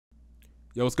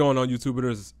Yo, what's going on, YouTube? It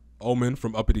is Omen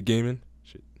from Uppity Gaming.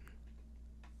 Shit.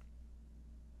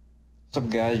 What's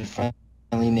up, guys? Your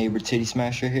friendly neighbor Titty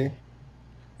Smasher here.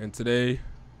 And today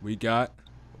we got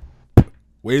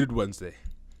Weighted Wednesday.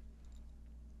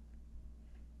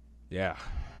 Yeah.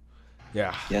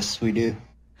 Yes, we do.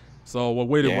 So what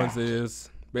Weighted Yeah. Wednesday is,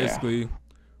 basically,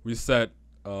 we set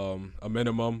a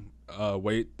minimum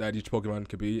weight that each Pokemon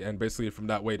could be, and basically from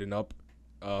that weight and up,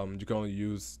 you can only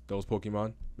use those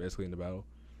Pokemon basically in the battle.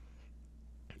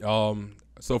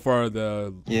 So far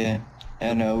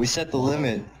and we set the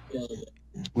limit.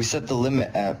 We set the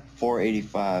limit at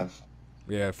 485.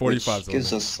 Yeah, 45 which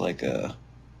gives us like a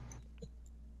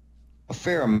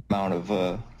fair amount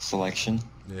of selection.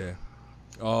 Yeah.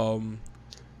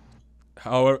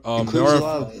 However, includes there are a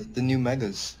lot of the new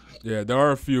megas. Yeah, there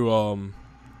are a few.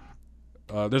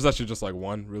 There's actually just like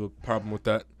one real problem with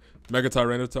that. Mega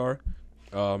Tyranitar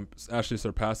actually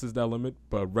surpasses that limit,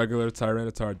 but regular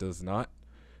Tyranitar does not.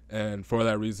 And for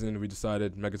that reason, we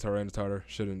decided Mega Tyranitar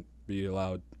shouldn't be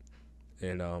allowed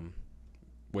in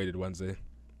Weighted Wednesday.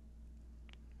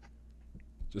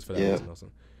 Just for that reason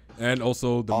also. And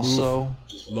also the move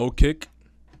low kick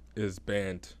is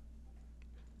banned.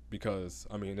 Because,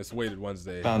 I mean, it's Weighted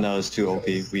Wednesday. Found out it's too OP.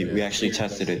 We actually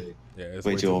tested it. Yeah, it's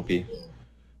way too OP.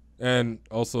 And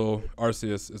also,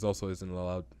 Arceus isn't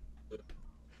allowed.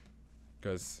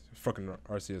 Because fucking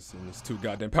Arceus is too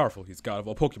goddamn powerful. He's god of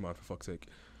all Pokemon, for fuck's sake.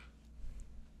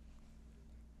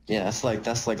 Yeah, that's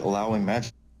like allowing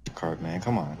Magic card, man.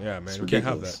 Come on. Yeah, man, you can't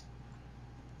have that.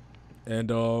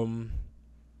 And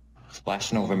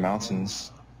flashing over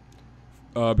mountains.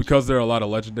 Because there are a lot of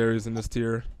legendaries in this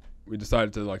tier, we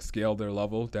decided to like scale their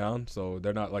level down so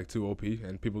they're not like too OP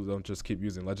and people don't just keep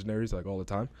using legendaries like all the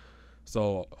time.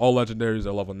 So all legendaries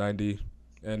are level 90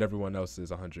 and everyone else is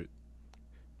 100.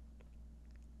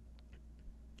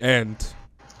 And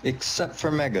except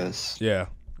for megas. Yeah,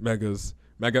 megas.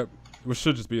 Which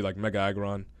should just be like Mega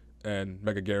Aggron and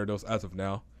Mega Gyarados as of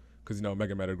now, because you know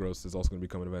Mega Metagross is also going to be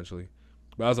coming eventually.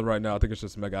 But as of right now, I think it's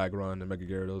just Mega Aggron and Mega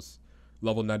Gyarados,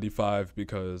 level 95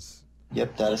 because.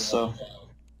 Yep, that is so.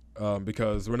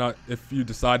 Because we're not. If you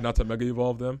decide not to Mega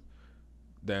Evolve them,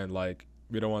 then like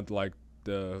we don't want like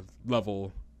the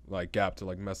level like gap to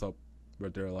like mess up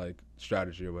with their like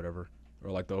strategy or whatever, or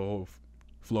like the whole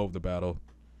flow of the battle.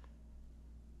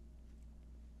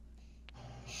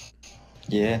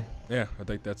 Yeah. Yeah, I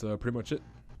think that's pretty much it.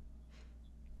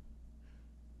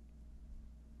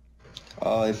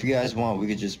 If you guys want, we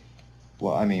could just.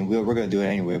 Well, I mean, we're gonna do it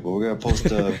anyway, but we're gonna post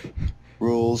the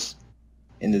rules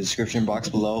in the description box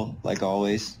below, like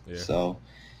always. Yeah. So,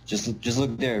 just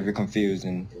look there if you're confused,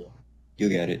 and you'll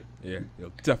get it. Yeah,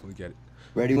 you'll definitely get it.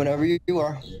 Ready whenever you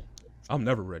are. I'm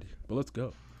never ready, but let's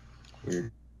go.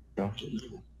 Weird.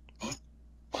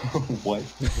 What?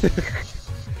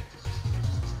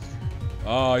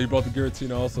 Oh, you brought the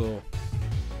Giratina also.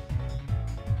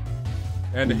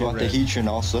 And we brought the Heatran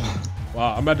also.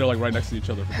 Wow, I'm at there like right next to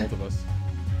each other for both of us.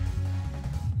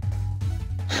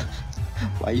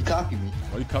 Why you copy me?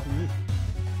 Why you copy me?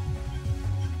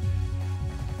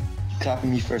 You copy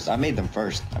me first. I made them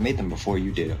first. I made them before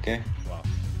you did, okay? Wow.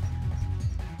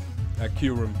 That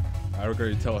Q room, I can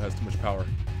already tell it has too much power.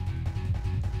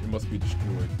 It must be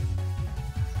destroyed.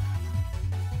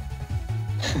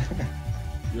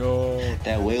 Yo.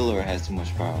 That Whaler has too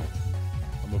much power.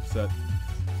 I'm upset.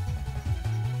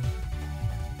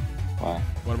 Why?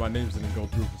 One of my names didn't go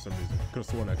through for some reason. Could have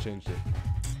sworn I changed it.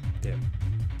 Damn.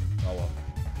 Oh well.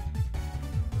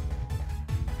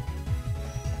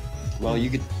 Well, you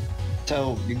could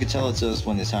tell it to us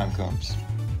when the time comes.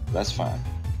 That's fine.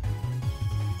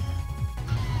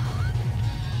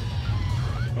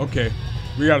 Okay,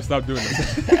 we gotta stop doing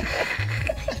this.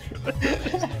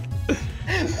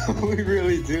 We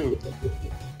really do.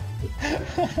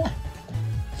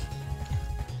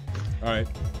 Alright,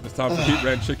 it's time for Heat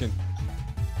Red Chicken.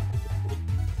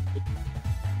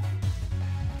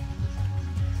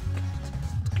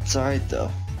 It's alright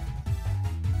though.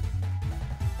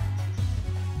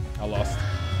 I lost.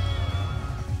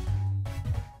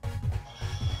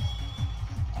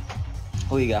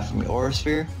 What you got for me? Aura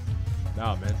Sphere?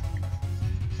 Nah, man.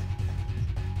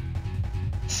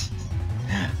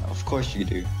 Of course you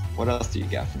do. What else do you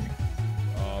got for me?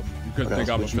 You couldn't think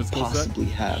I'm a physical set? Possibly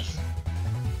have.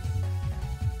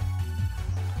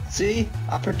 See?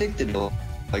 I predicted it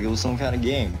like it was some kind of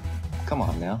game. Come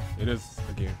on now. It is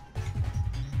a game.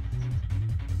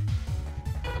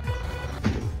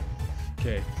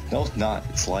 Okay. No, it's not.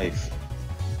 It's life.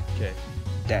 Okay.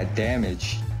 That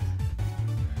damage.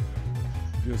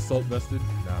 You assault vested?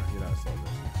 Nah, you're not assault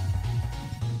vested.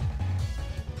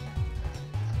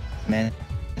 Man,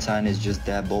 Mantine is just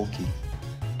that bulky.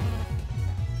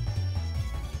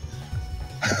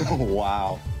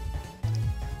 Wow.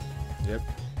 Yep.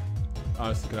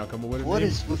 Honestly, can I come up with it? What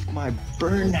is with my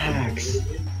burn hacks?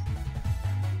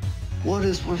 What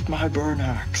is with my burn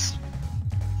hacks?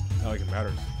 Not like it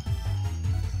matters.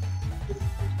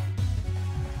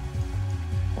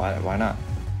 Why not?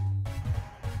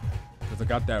 Because I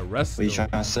got that rest. What are you trying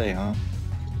to say, huh?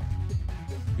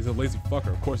 He's a lazy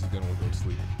fucker. Of course he's gonna want to go to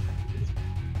sleep.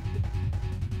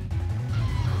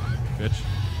 Bitch.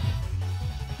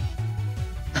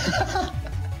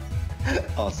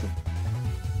 Awesome.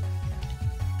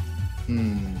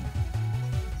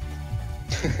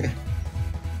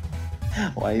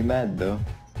 Why are you mad though?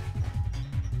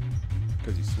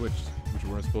 Because you switched, which you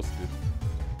weren't supposed to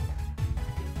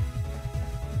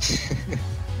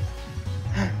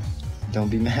do. Don't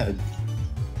be mad.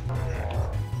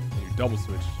 And you double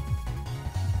switched.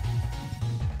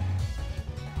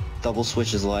 Double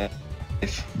switch is life.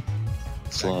 It's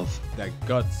love. That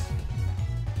guts.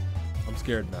 I'm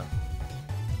scared now.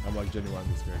 I'm like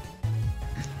genuinely scared.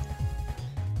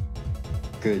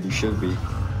 Good, you should be.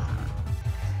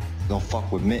 Don't fuck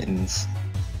with mittens.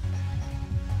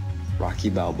 Rocky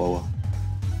Balboa.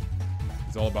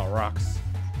 It's all about rocks.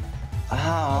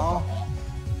 Ow.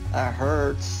 That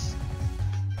hurts.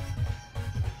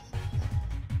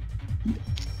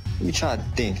 Let me try to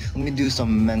think. Let me do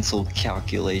some mental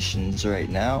calculations right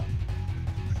now.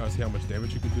 Trying to see how much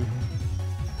damage you could do.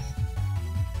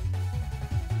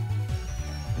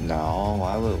 No,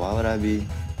 why would I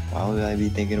be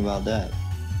thinking about that?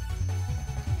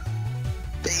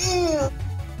 Damn!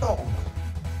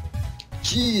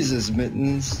 Jesus,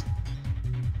 Mittens.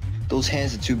 Those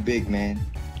hands are too big, man.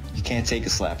 You can't take a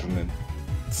slap from him.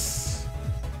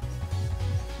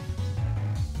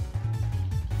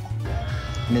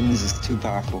 Mittens is too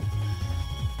powerful.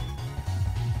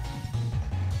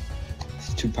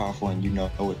 It's too powerful and you know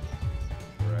it.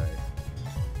 Right.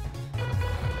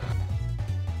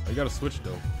 You gotta switch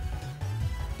though.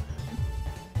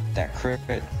 That crit.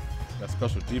 That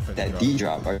special defense. That D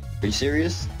drop. Are you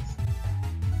serious?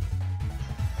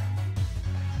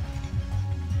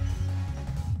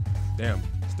 Damn.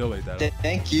 Still ate that up.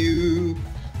 Thank you.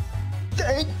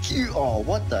 Thank you. Oh,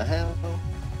 what the hell?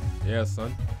 Yeah,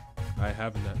 son. I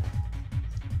having that.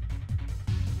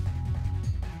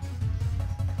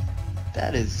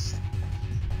 That is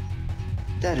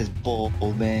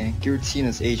bold, man.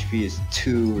 Giratina's HP is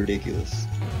too ridiculous.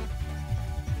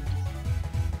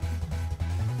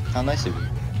 How nice of you.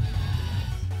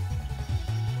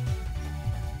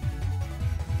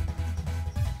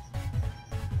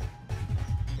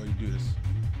 Why you do this?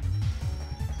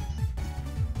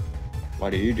 Why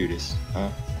do you do this, huh?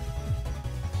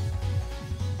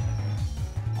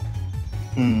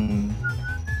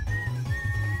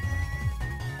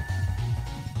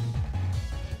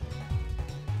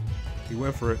 He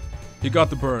went for it. He got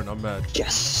the burn. I'm mad.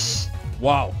 Yes!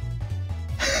 Wow.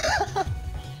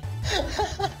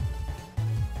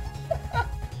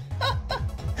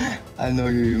 I know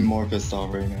you're even more pissed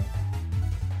off right now.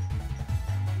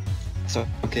 It's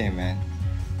okay, man.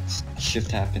 Shift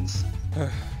happens.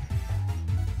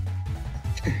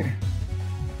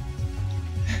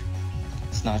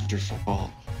 It's not your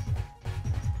fault.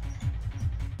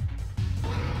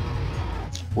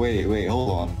 Wait,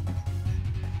 hold on.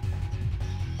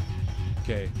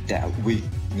 Okay. That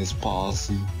weakness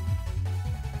policy.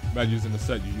 Bad using the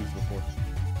set you used before.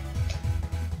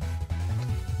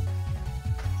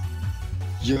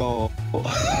 Yo.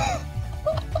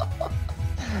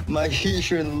 My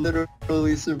Heatran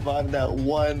literally survived that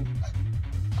one.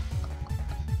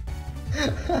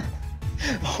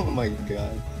 Oh my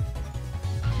god.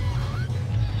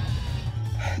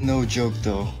 No joke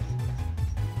though.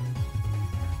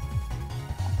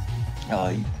 Oh,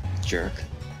 you jerk.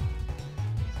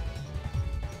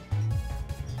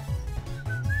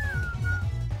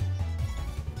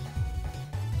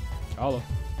 Holla.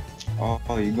 Oh,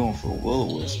 you're going for a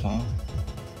will-o-wisp, huh?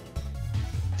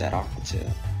 That Aqua Tail.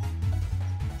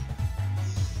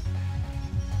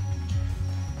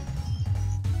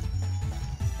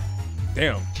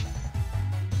 Damn.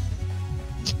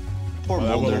 Poor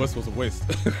That Boulder. will-o-wisp was a waste.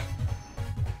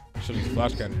 Should have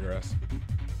flash cannon your ass.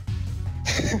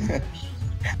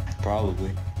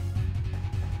 Probably.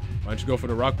 Why don't you go for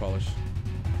the rock polish?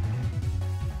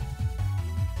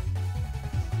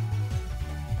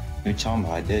 What are you talking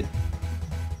about? I did.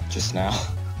 Just now.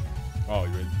 Oh,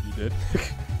 you did?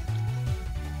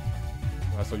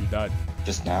 I saw you died.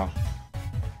 Just now.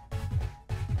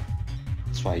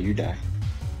 That's why you die.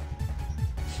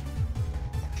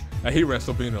 That Heatran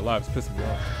still being alive is pissing me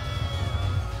off.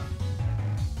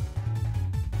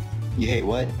 You hate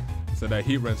what? So that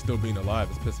Heatran still being alive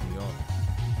is pissing me off.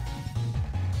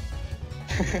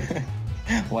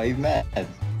 Why you mad?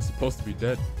 It's supposed to be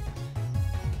dead.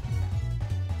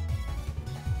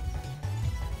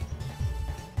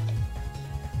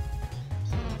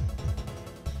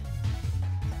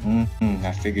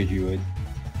 I figured you would.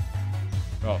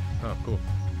 Oh, cool.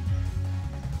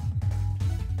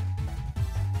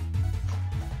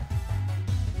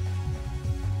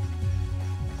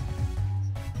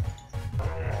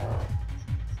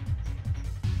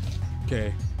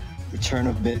 Okay. Return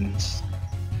of Mittens.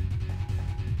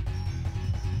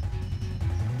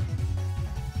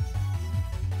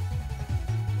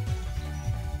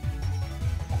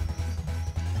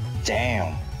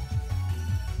 Damn.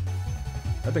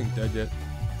 I think dead yet.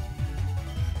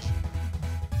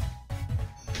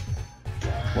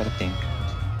 What a thing.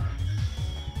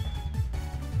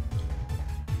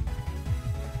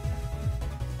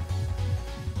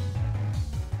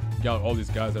 Got all these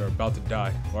guys that are about to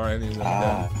die. Or any of them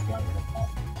dead.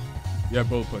 Yeah,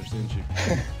 bullet punch, didn't you?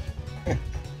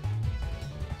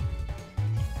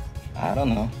 I don't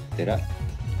know. Did I?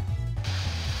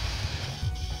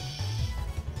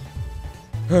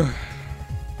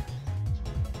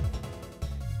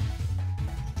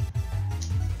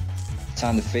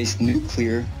 Time to face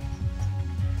nuclear.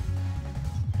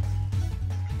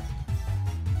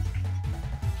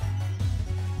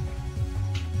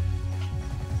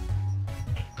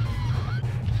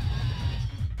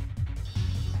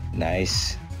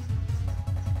 Nice.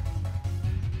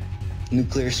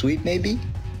 Nuclear sweep, maybe?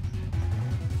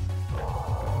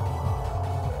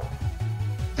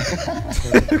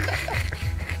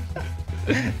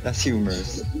 That's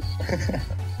humorous.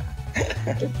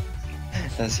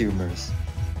 That's humorous.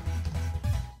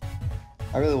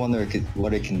 I really wonder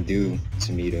what it can do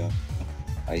to me though.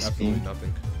 Ice Absolutely beam.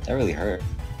 nothing. That really hurt.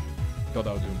 Thought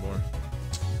that would do more.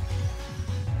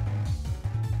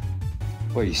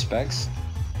 What are you, Specs?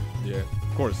 Yeah,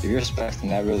 of course. If you're Specs, then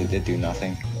that really did do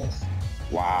nothing.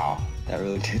 Wow, that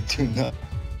really did do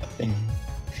nothing.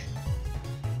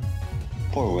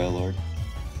 Poor Wailord.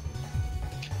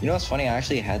 You know what's funny? I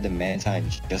actually had the Mantine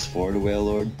just for the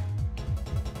Wailord.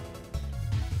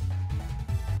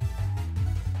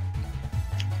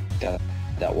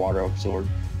 That water absorb.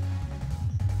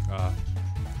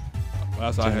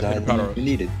 That's why I had hidden powder.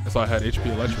 Needed. That's why I had HP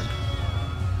electric.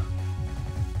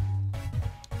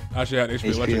 I actually had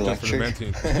HP electric just for the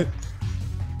Mantine.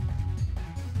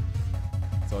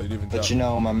 That's all you even But you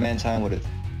know, my Mantine would have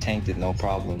tanked it no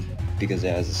problem because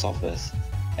it has a soft vest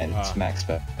and it's max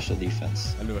special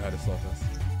defense. I knew it had a soft vest.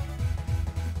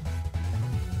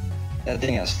 That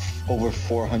thing has over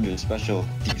 400 special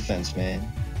defense, man.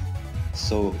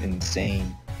 So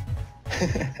insane.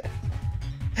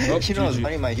 Oh, you know, it's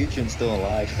funny, my Heatran's still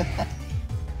alive.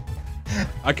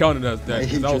 I counted it as dead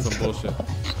because that was some bullshit.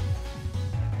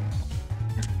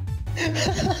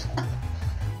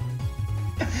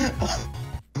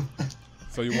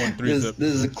 So you won 3-zip.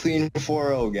 This is a clean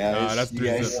 4-0, guys. Nah, that's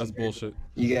 3-zip. That's bullshit.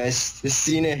 You guys just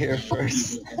seen it here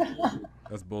first.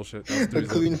 That's bullshit. That's 3-zip. A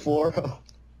clean 4-0.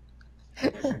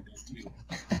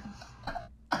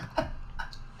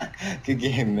 Good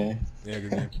game, man. Yeah,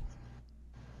 good game.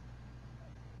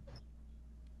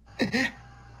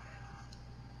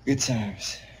 Good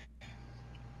times.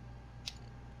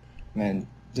 Man,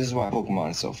 this is why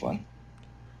Pokemon is so fun.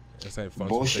 This ain't fun.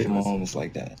 Bullshit moments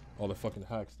like that. All the fucking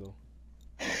hacks, though.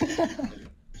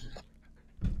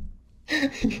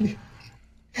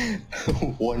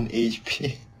 1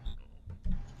 HP.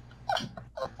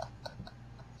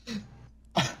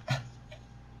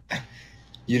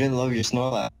 You didn't love your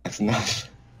Snorlax enough.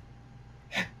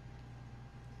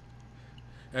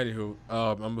 Anywho,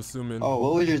 I'm assuming. Oh,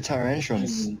 what was your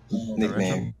Tyrantrum's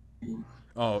nickname?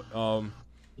 Oh,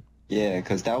 yeah,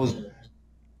 cause that was. It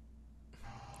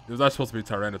was not supposed to be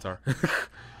Tyranitar.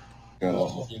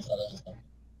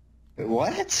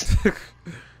 What?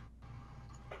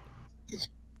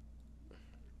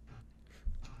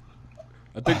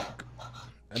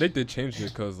 I think they changed it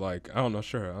because, like, I don't know,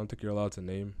 sure. I don't think you're allowed to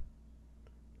name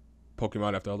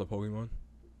Pokemon after other Pokemon.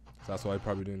 So that's why it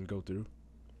probably didn't go through.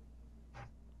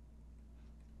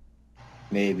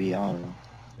 Maybe, I don't know.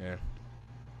 Yeah.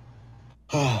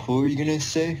 What were you gonna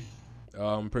say?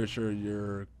 I'm pretty sure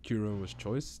your Q-Room was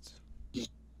choiced.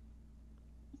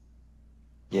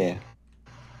 Yeah.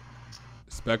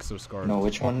 Specs or Scarf? No,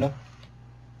 which one though?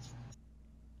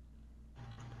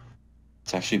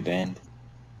 It's actually banned.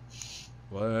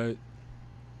 What?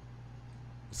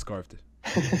 Scarfed.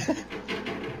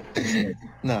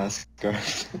 No, it's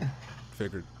scarfed.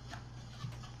 Figured.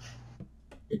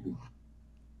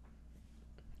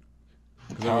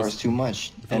 power is too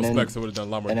much. If it was specs, it would have done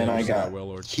a lot more damage. And then I got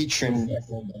Wailord. Heatran.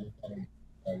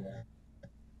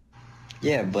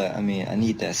 Yeah, but I mean, I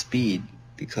need that speed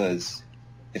because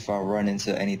if I run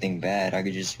into anything bad, I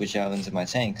could just switch out into my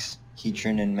tanks,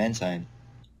 Heatran and Mantine.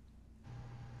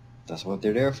 That's what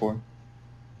they're there for.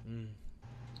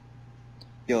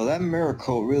 Yo, that mirror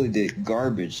coat really did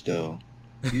garbage though.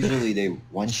 Usually they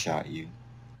one-shot you.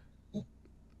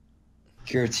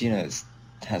 Giratina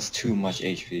has too much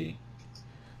HP.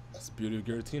 That's the beauty of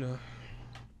Giratina.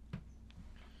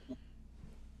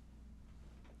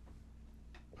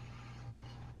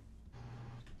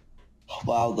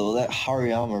 Wow, though, that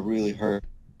Hariyama really hurt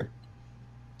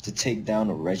to take down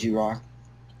a Regirock.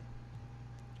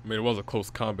 I mean, it was a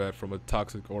close combat from a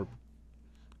Toxic Orb.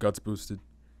 Guts boosted.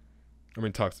 I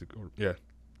mean, Toxic Orb, yeah.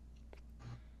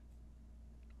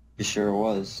 It sure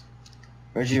was.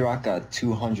 Regirock got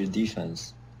 200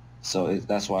 defense. So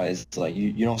that's why it's like,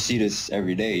 you don't see this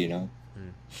every day, you know?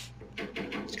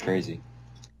 It's crazy.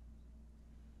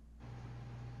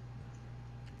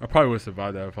 I probably would have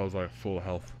survived that if I was like full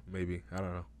health, maybe. I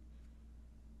don't know.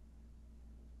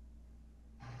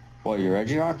 Well, your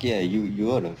Regirock? Yeah, you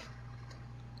would have.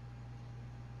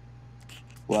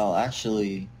 Well,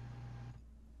 actually,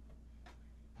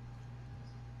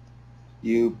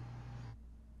 you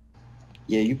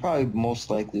probably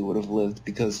most likely would have lived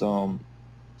because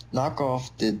knockoff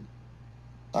did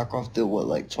what,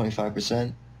 like 25%?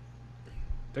 I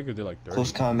think it did like 30.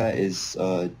 Close combat is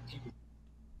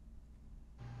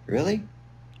really?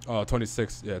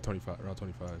 26, yeah, 25, around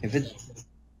 25. If it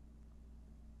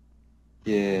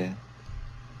Yeah.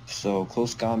 So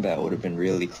close combat would have been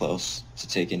really close to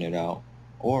taking it out.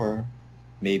 Or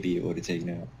maybe it would have taken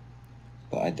it out.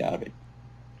 But I doubt it.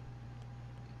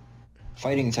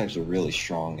 Fighting types are really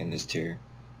strong in this tier.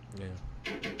 Yeah.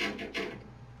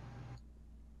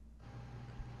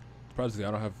 Surprisingly,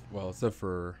 I don't have, well, except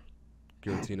for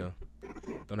Giratina.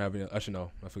 Don't have any, actually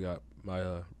no, I forgot.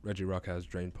 My Regirock has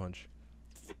Drain Punch.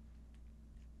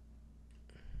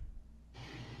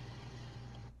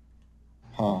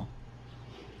 Huh.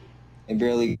 It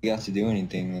barely got to do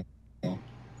anything.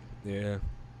 Yeah.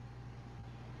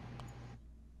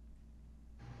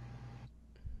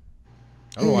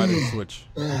 I don't know why I didn't switch.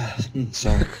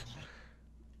 Sorry.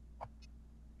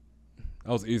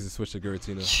 That was easy to switch to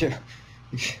Giratina. Sure.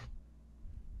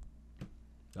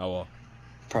 Oh well.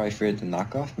 Probably feared the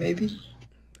knockoff, maybe?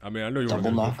 I mean, I know you were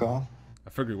Double knockoff? I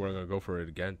figured you weren't going to go for it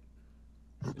again.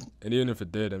 And even if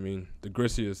it did, I mean, the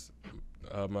Arceus,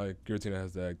 my Giratina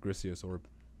has that Arceus orb.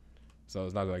 So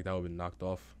it's not like that would have been knocked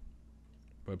off.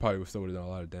 But it probably still would have done a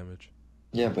lot of damage.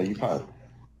 Yeah, but you probably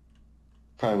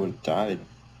would have died,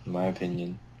 in my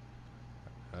opinion.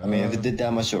 I mean, if it did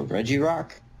that much to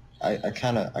Regirock, I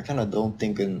kind of don't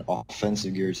think an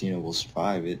offensive Giratina will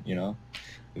survive it, you know?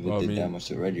 If it did that much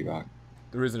to Regirock.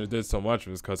 The reason it did so much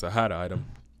was because I had an item.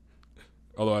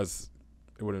 Otherwise,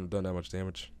 it wouldn't have done that much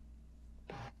damage.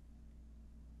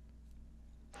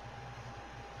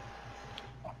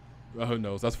 Well, who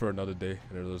knows? That's for another day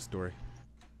and another story.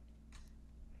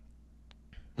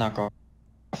 Knockoff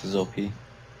is OP.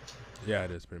 Yeah,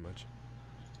 it is pretty much.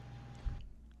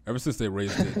 Ever since they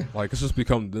raised it, like it's just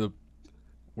become the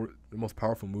most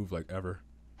powerful move like ever.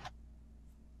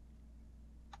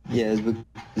 Yeah,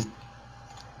 it's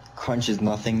Crunch is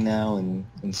nothing now, and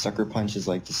Sucker Punch is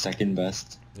like the second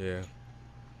best. Yeah.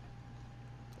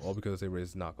 All because they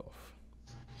raised knockoff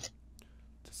to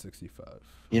 65.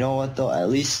 You know what though? At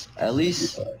least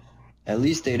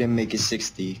they didn't make it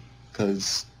 60,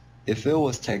 because if it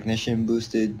was Technician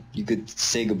boosted, you could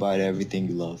say goodbye to everything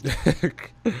you loved.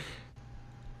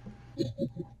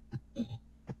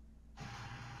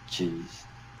 Jeez.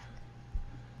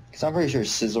 Because I'm pretty sure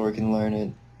Scizor can learn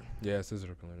it. Yeah,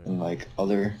 Scizor can learn it. And like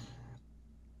other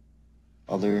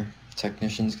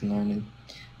technicians can learn it.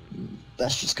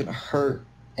 That's just gonna hurt,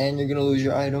 and you're gonna lose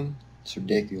your item. It's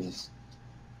ridiculous.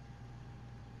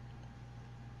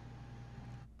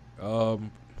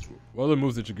 What other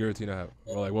moves did your Giratina have?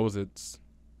 Or like, what was its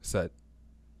set?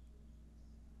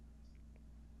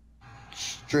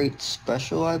 Straight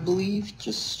special, I believe.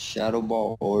 Just Shadow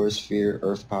Ball, Aura Sphere,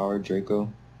 Earth Power,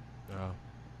 Draco. Oh.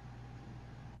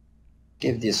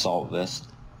 Give the Assault Vest.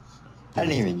 I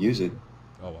didn't even use it.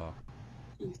 Oh wow.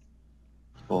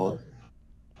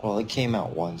 Well, it came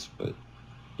out once, but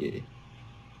yeah.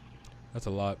 That's a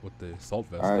lot with the Assault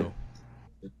Vest, right. though.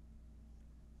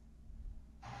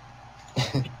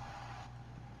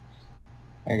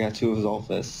 I got 2 Assault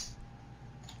Vests.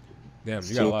 Damn,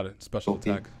 you got a lot of special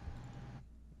attack.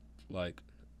 Like,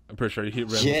 I'm pretty sure you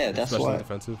hit red. Yeah, that's special why.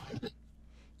 Defensive.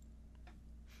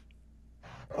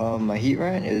 My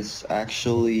Heatran is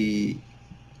actually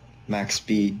max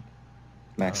speed,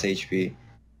 max HP,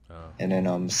 and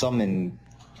then some in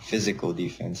physical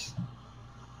defense.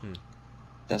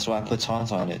 That's why I put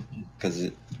taunt on it,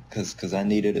 cause I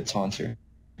needed a taunter.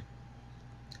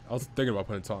 I was thinking about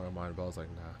putting taunt on mine, but I was like,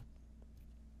 nah.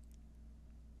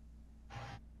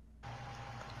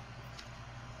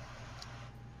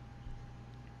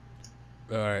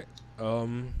 All right. All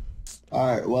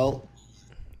right. Well.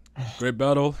 Great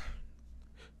battle.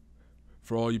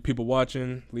 For all you people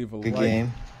watching, leave a Good like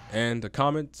game. and a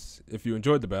comment if you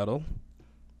enjoyed the battle.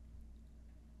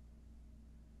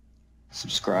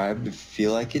 Subscribe if you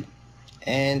feel like it.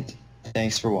 And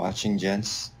thanks for watching,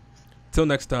 gents. Till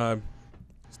next time,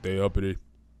 stay uppity.